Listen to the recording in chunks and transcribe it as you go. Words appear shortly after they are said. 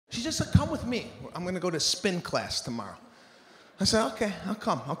She just said, come with me. I'm gonna go to spin class tomorrow. I said, okay, I'll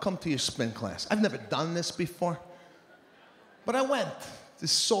come to your spin class. I've never done this before, but I went.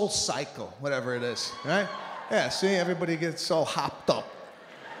 This Soul Cycle, whatever it is, right? Yeah, see, everybody gets all hopped up.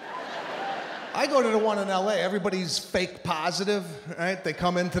 I go to the one in LA, everybody's fake positive, right? They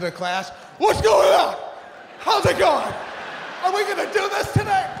come into the class, what's going on? How's it going? Are we gonna do this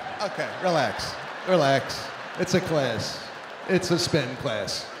today? Okay, relax, relax. It's a class. It's a spin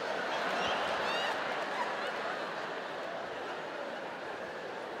class.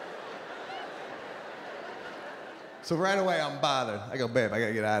 So right away, I'm bothered. I go, babe, I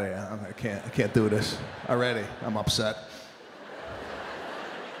gotta get out of here. I can't do this already. I'm upset.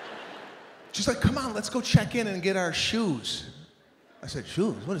 She's like, come on, let's go check in and get our shoes. I said,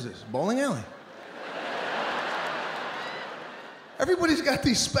 shoes? What is this, bowling alley? Everybody's got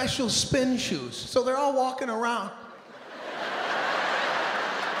these special spin shoes, so they're all walking around.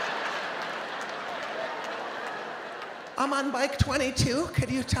 I'm on bike 22.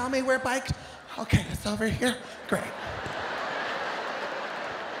 Could you tell me where bike? Okay, it's over here. Great.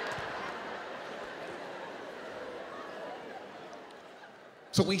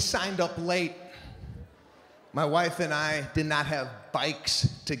 So we signed up late. My wife and I did not have bikes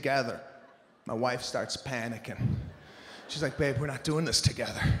together. My wife starts panicking. She's like, babe, we're not doing this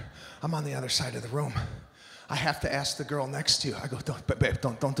together. I'm on the other side of the room. I have to ask the girl next to you. I go, babe,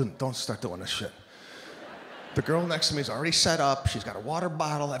 don't start doing this shit. The girl next to me is already set up. She's got a water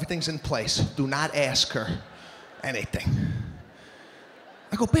bottle. Everything's in place. Do not ask her anything.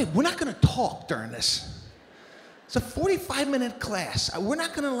 I go, babe, we're not gonna talk during this. It's a 45-minute class. We're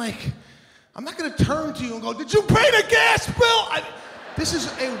not gonna I'm not gonna turn to you and go, did you pay the gas bill? This is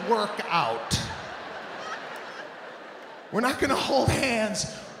a workout. We're not gonna hold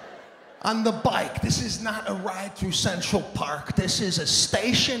hands on the bike. This is not a ride through Central Park. This is a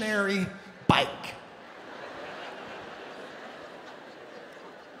stationary bike.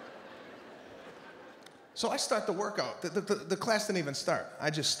 So I start the workout. The class didn't even start.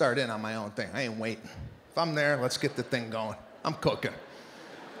 I just start in on my own thing. I ain't waiting. If I'm there, let's get the thing going. I'm cooking.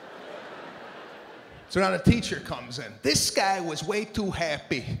 So now the teacher comes in. This guy was way too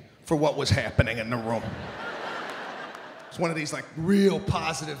happy for what was happening in the room. It's one of these real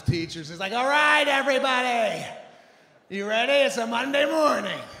positive teachers. He's like, all right, everybody. You ready? It's a Monday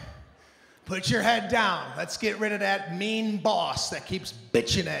morning. Put your head down. Let's get rid of that mean boss that keeps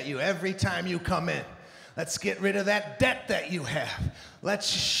bitching at you every time you come in. Let's get rid of that debt that you have. Let's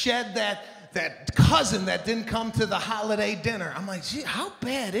shed that cousin that didn't come to the holiday dinner. I'm like, gee, how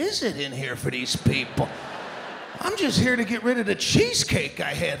bad is it in here for these people? I'm just here to get rid of the cheesecake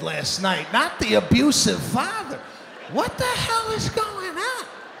I had last night, not the abusive father. What the hell is going on?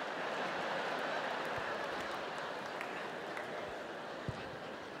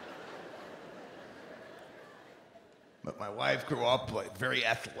 But my wife grew up very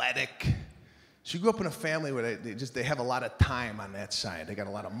athletic. She grew up in a family where they have a lot of time on that side. They got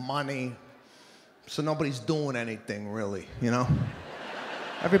a lot of money, so nobody's doing anything really, you know?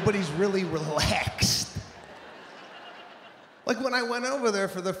 Everybody's really relaxed. Like when I went over there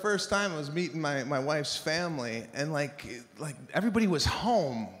for the first time, I was meeting my wife's family, and like everybody was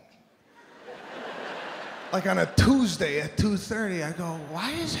home. Like on a Tuesday at 2:30, I go,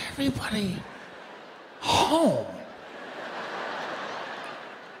 why is everybody home?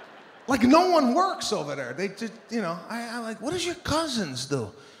 Like no one works over there. They just, I'm like, what does your cousins do?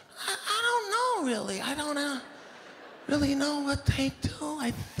 I don't know really. I don't really know what they do.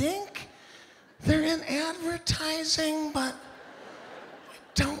 I think they're in advertising, but I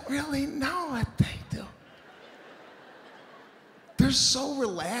don't really know what they do. They're so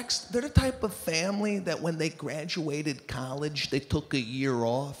relaxed. They're the type of family that when they graduated college, they took a year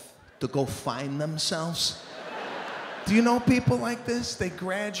off to go find themselves. Do you know people like this? They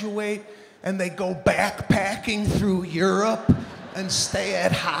graduate and they go backpacking through Europe and stay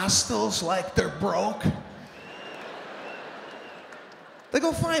at hostels like they're broke. They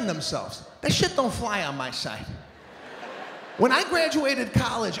go find themselves. That shit don't fly on my side. When I graduated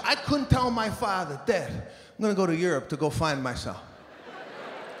college, I couldn't tell my father, Dad, I'm gonna go to Europe to go find myself.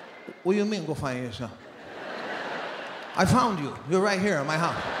 What do you mean, go find yourself? I found you. You're right here in my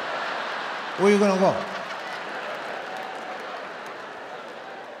house. Where are you gonna go?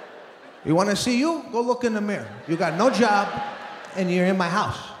 You want to see you? Go look in the mirror. You got no job, and you're in my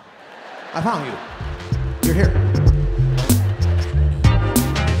house. I found you. You're here.